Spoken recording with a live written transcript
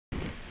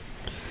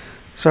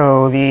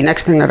So the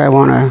next thing that I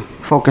want to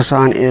focus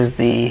on is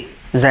the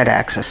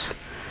Z-axis.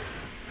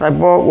 I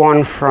bought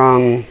one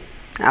from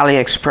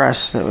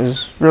AliExpress that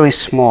was really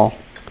small.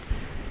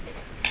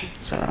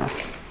 It's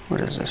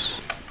what is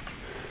this?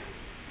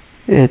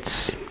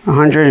 It's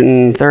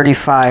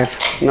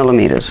 135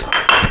 millimeters,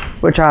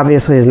 which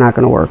obviously is not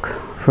going to work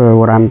for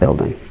what I'm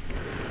building.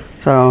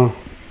 So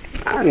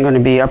I'm going to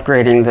be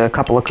upgrading the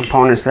couple of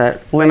components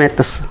that limit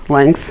this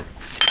length,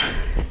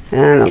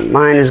 and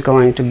mine is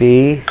going to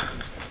be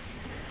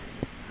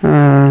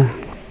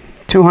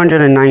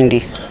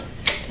 290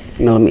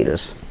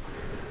 millimeters.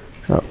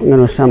 So I'm going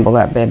to assemble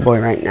that bad boy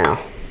right now.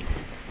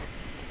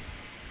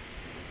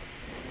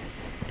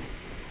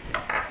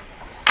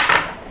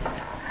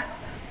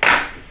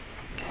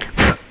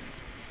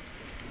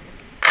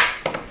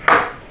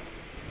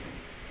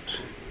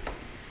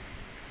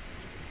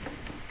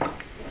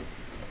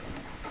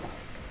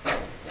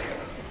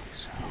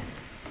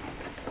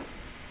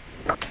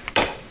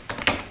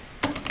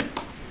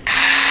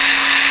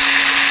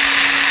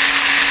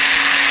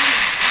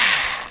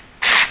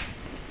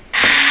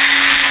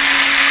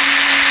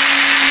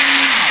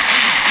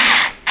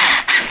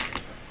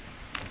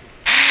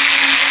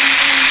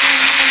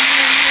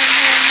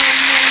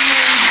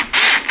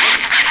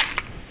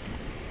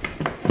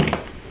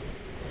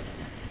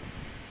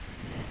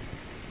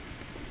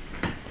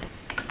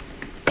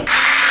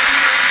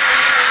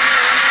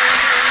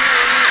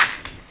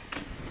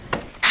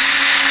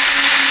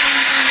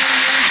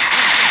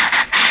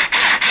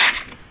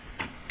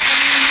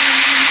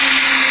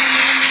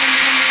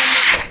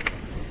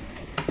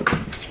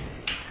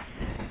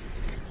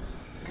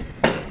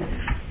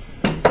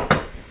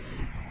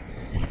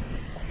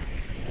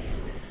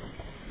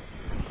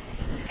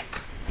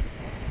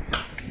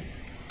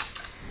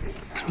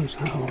 This one's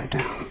not all the way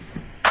down.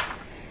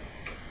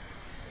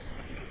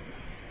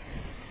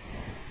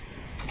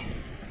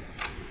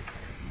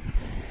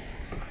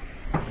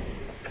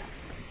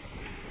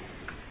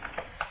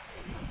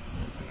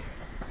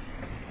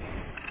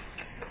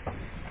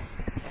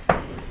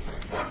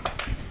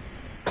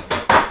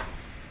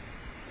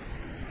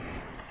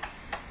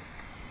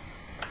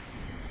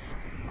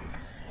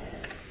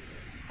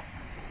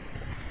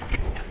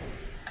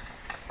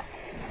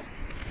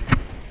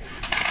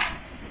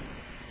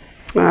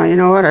 You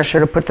know what? I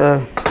should have put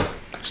the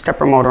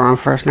stepper motor on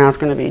first. Now it's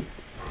going to be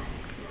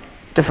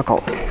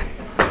difficult.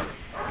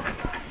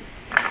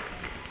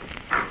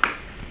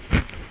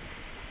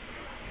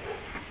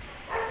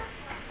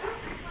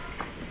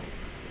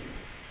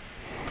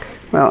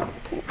 Well,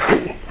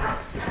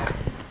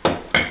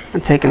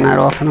 I'm taking that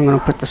off and I'm going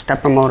to put the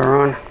stepper motor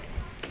on.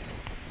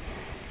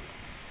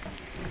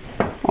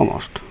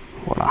 Almost.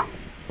 Voila.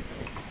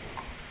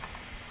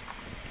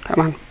 Come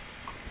on.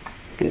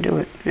 You can do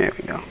it. There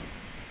we go.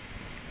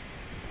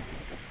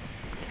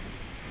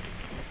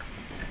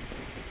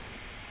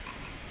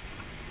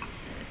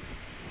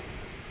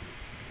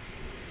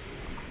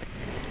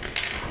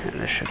 And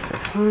this should fit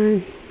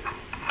fine.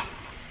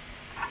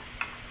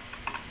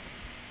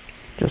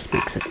 Just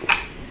mix it.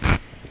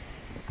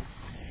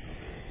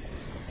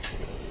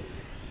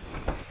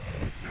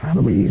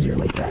 Probably easier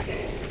like that.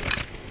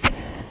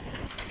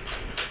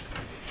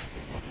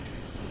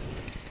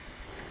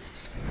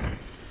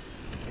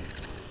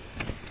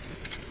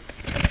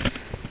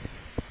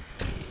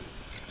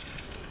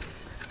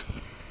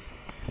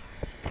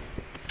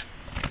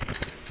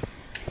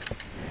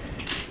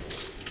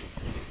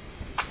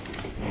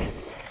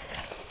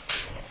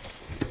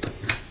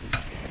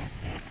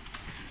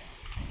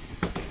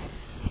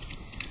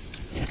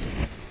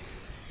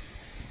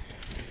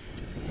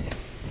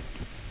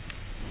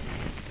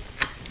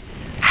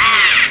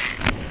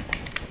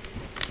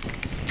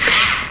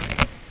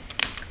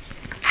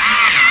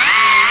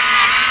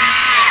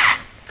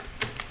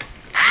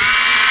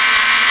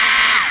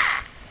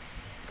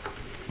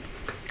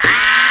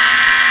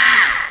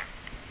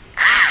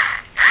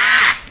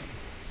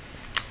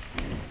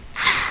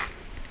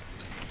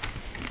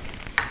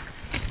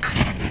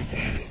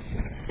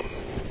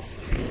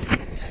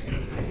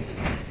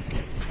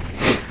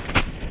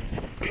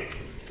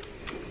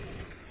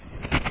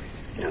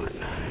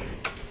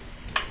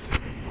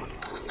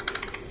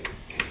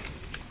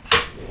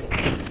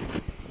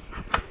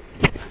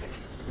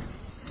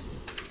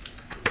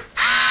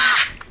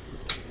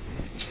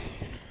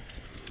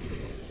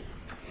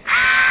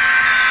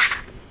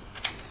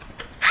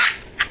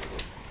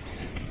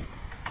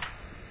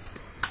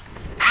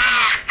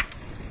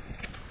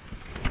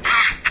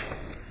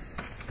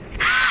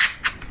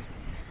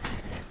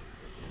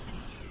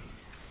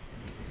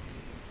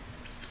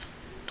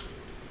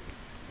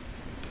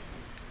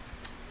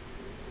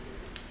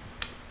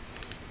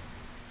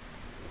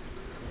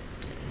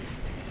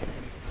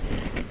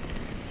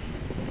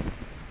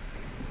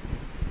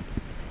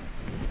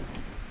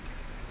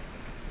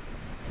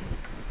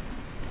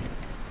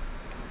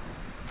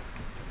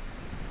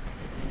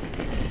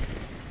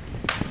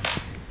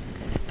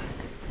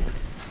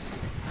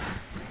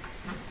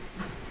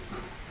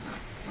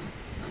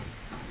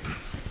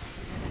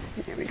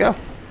 There we go.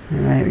 All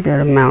right, we got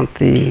to mount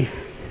the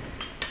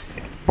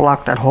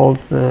block that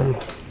holds the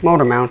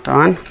motor mount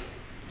on.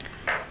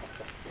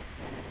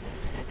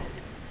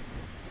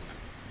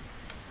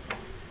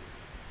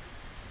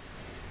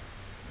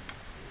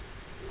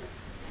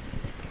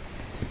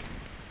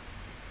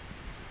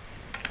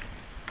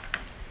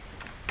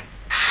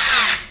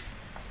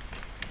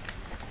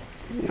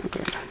 No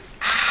good.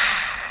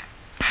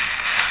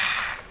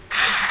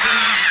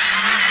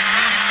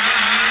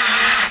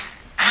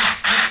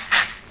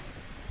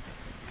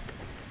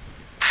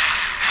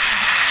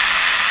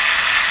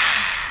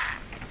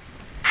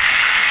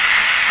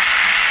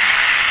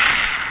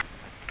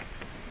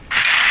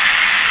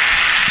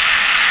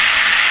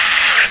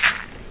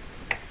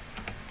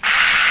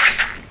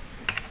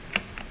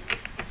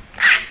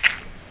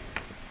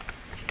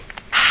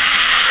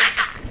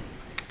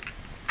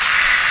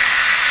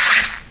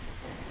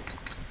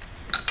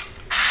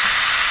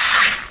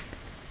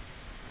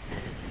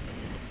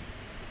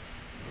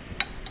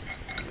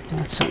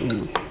 That's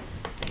something.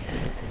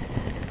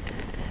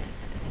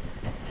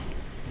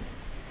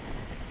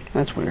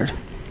 That's weird.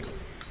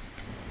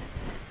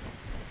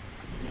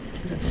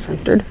 Is it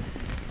centered?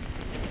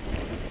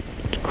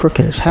 It's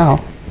crooked as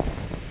hell.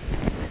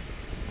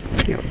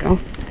 Here we go.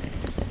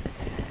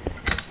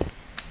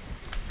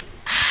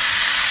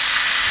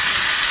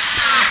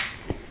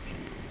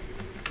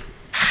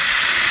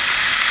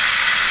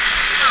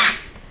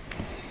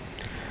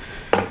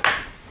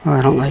 Oh,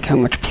 I don't like how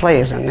much play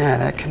is in there.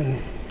 That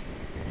can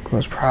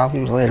cause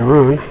problems later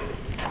on.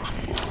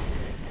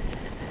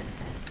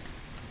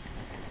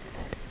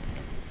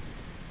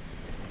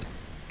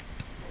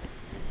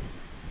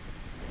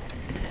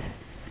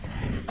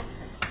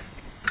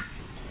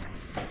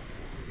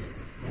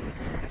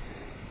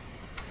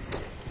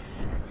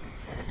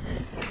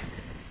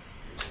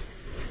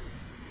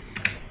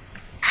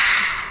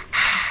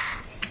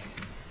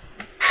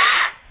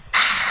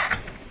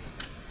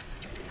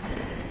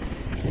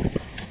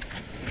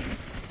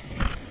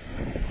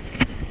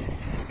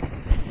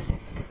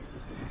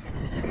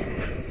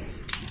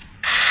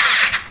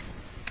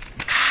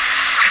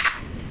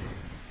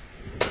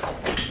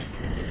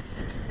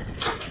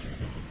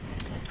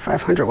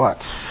 $500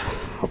 watts.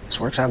 Hope this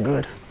works out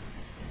good.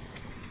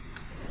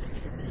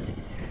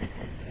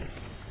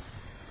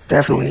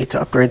 Definitely need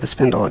to upgrade the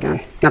spindle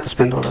again. Not the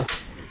spindle,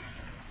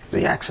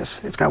 the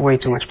axis. It's got way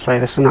too much play.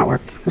 This is not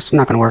work. This is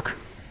not going to work.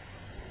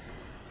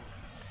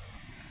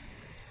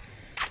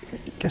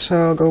 Guess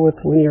I'll go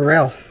with linear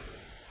rail.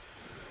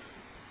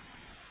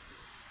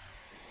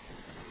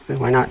 And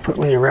why not put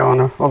linear rail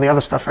on all the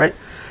other stuff, right?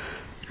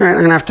 All right, I'm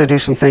going to have to do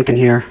some thinking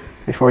here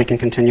before we can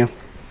continue.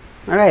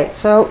 All right,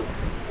 so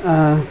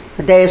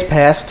a day has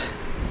passed,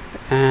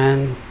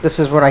 and this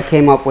is what I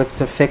came up with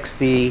to fix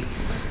the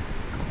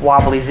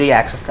wobbly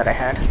Z-axis that I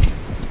had.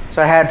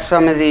 So I had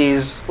some of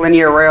these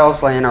linear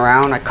rails laying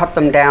around. I cut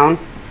them down,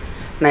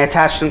 and I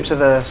attached them to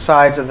the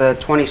sides of the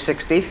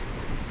 2060.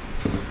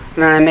 And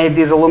then I made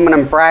these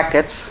aluminum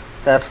brackets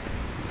that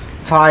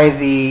tie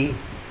the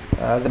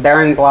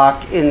bearing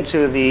block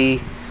into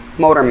the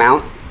motor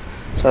mount.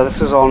 So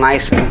this is all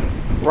nice and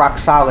rock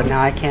solid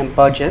now. I can't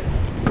budge it.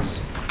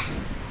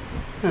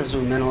 I'll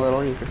zoom in a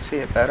little, you can see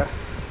it better.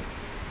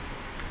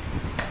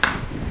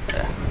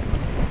 Yeah.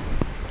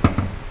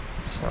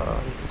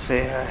 So you can see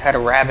I had a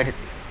rabbit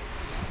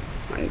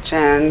on each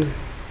end.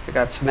 I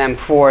got some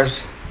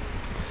M4s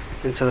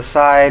into the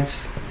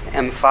sides,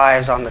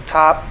 M5s on the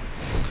top,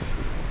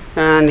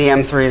 and the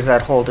M3s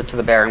that hold it to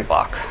the bearing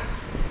block.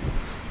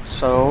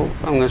 So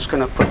I'm just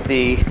going to put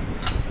the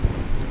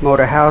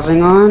motor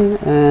housing on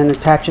and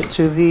attach it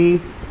to the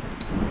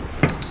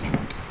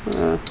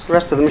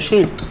rest of the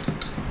machine.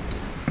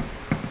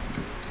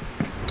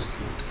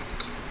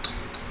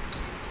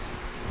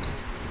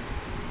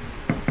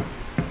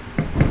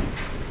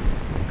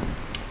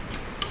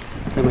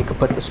 Then we could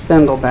put the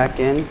spindle back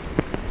in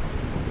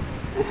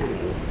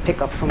and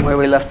pick up from where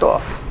we left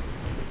off.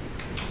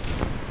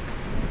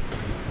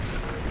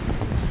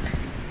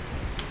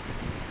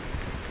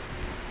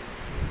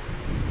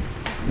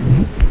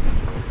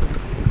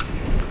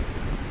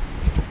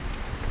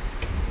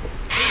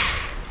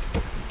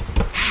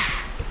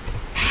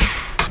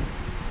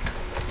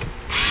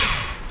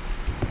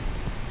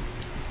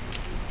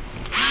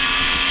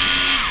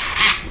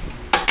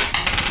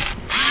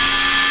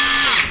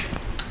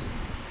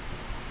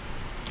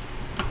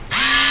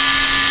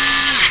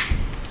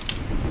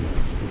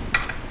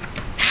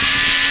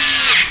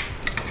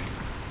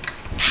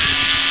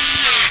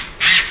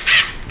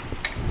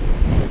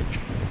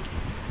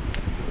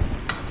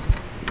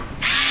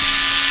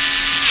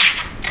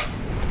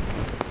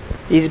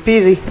 Easy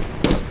peasy.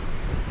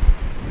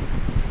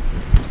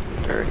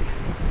 Dirty.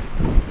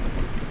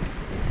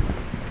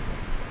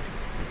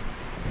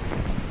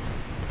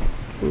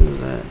 What is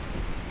that?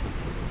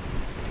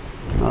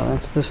 Oh,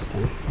 that's this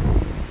thing.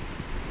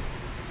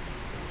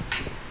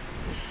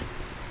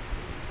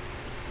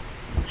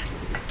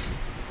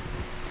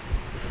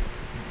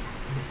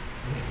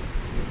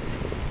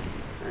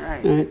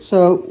 Alright,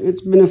 so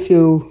it's been a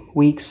few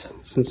weeks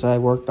since I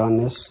worked on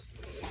this.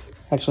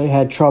 actually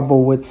had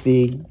trouble with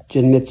the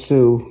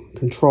Jinmitsu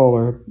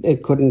controller.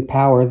 It couldn't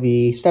power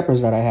the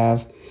steppers that I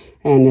have,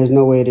 and there's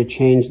no way to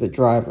change the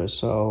drivers.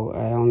 So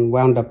I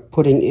wound up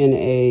putting in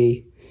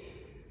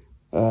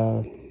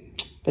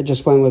I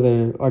just went with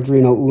an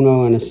Arduino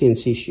Uno and a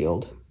CNC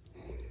shield.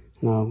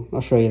 And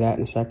I'll show you that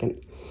in a second.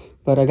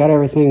 But I got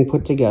everything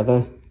put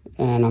together,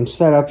 and I'm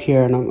set up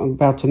here, and I'm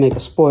about to make a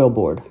spoil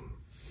board.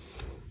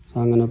 So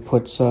I'm going to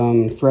put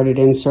some threaded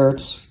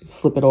inserts,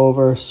 flip it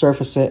over,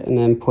 surface it, and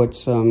then put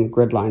some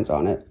grid lines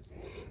on it.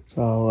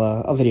 So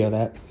I'll video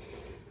that.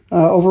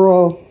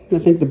 Overall, I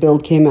think the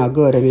build came out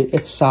good. I mean,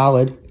 it's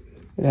solid.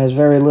 It has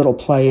very little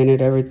play in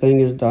it. Everything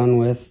is done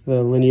with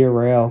the linear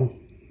rail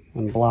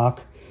and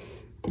block.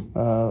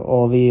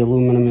 All the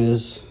aluminum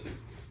is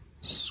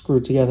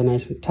screwed together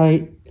nice and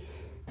tight.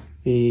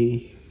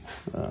 The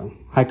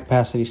high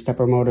capacity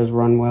stepper motors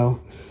run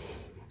well.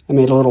 I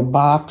made a little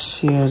box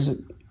here,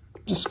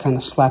 just kind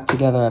of slapped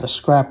together out of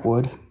scrap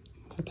wood.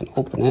 I can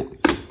open it.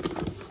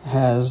 It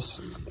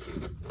has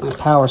my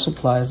power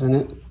supplies in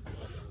it.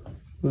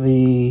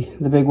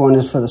 The big one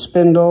is for the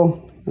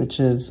spindle, which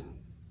is,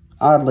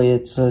 oddly,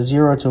 it's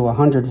 0 to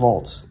 100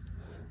 volts.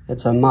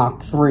 It's a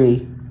Mach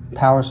 3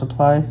 power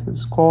supply,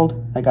 it's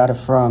called. I got it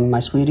from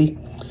MYSWEETY.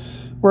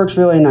 Works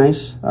really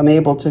nice. I'm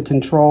able to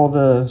control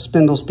the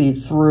spindle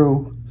speed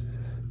through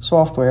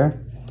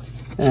software.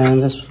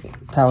 And this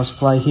power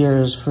supply here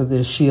is for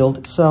the shield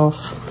itself.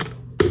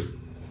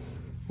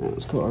 Now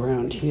let's go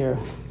around here.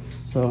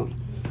 So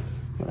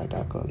what I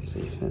got going, let's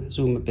see if I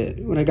zoom a bit.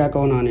 What I got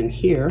going on in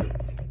here,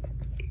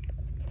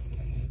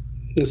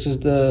 this is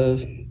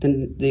the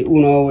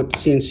Uno with the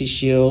CNC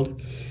shield.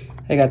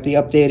 I got the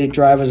updated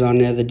drivers on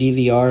there, the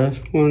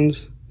DVR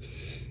ones.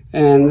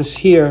 And this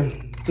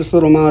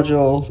little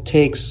module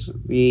takes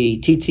the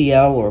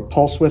TTL, or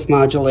pulse width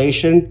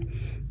modulation,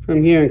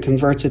 from here and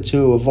converts it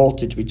to a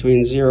voltage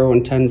between 0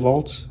 and 10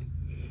 volts.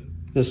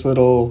 This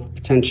little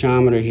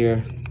potentiometer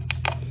here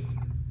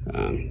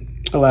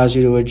allows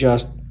you to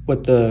adjust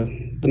what the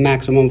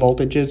maximum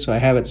voltage is. So I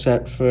have it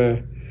set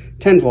for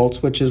 10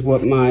 volts, which is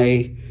what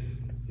my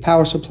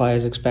power supply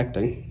is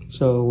expecting.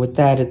 So with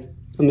that,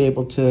 I'm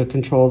able to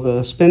control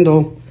the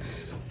spindle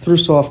through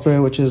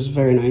software, which is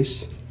very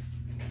nice.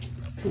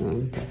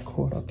 Got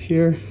caught up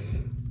here.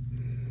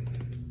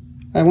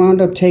 I wound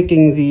up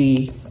taking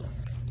the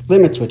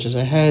limit switches.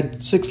 I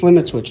had 6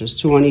 limit switches,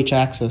 2 on each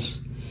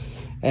axis,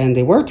 and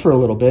they worked for a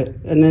little bit,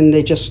 and then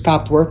they just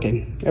stopped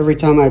working. Every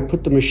time I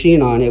put the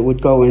machine on, it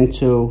would go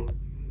into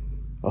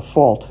a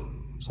fault.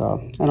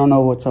 So I don't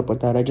know what's up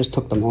with that. I just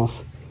took them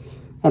off.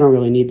 I don't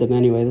really need them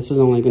anyway. This is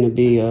only going to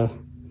be a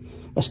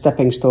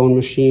stepping stone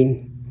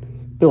machine.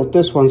 Built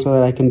this one so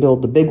that I can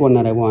build the big one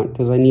that I want,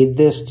 because I need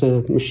this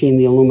to machine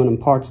the aluminum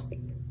parts.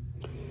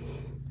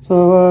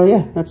 So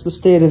yeah, that's the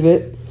state of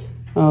it.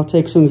 I'll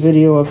take some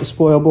video of the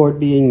spoil board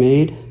being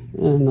made,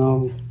 and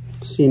I'll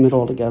seam it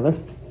all together.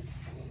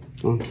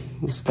 Oh,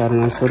 it's got a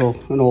nice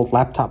an old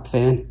laptop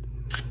fan.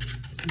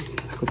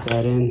 Put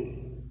that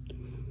in,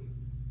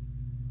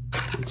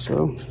 like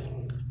so.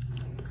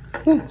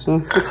 Yeah, so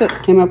that's it.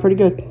 Came out pretty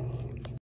good.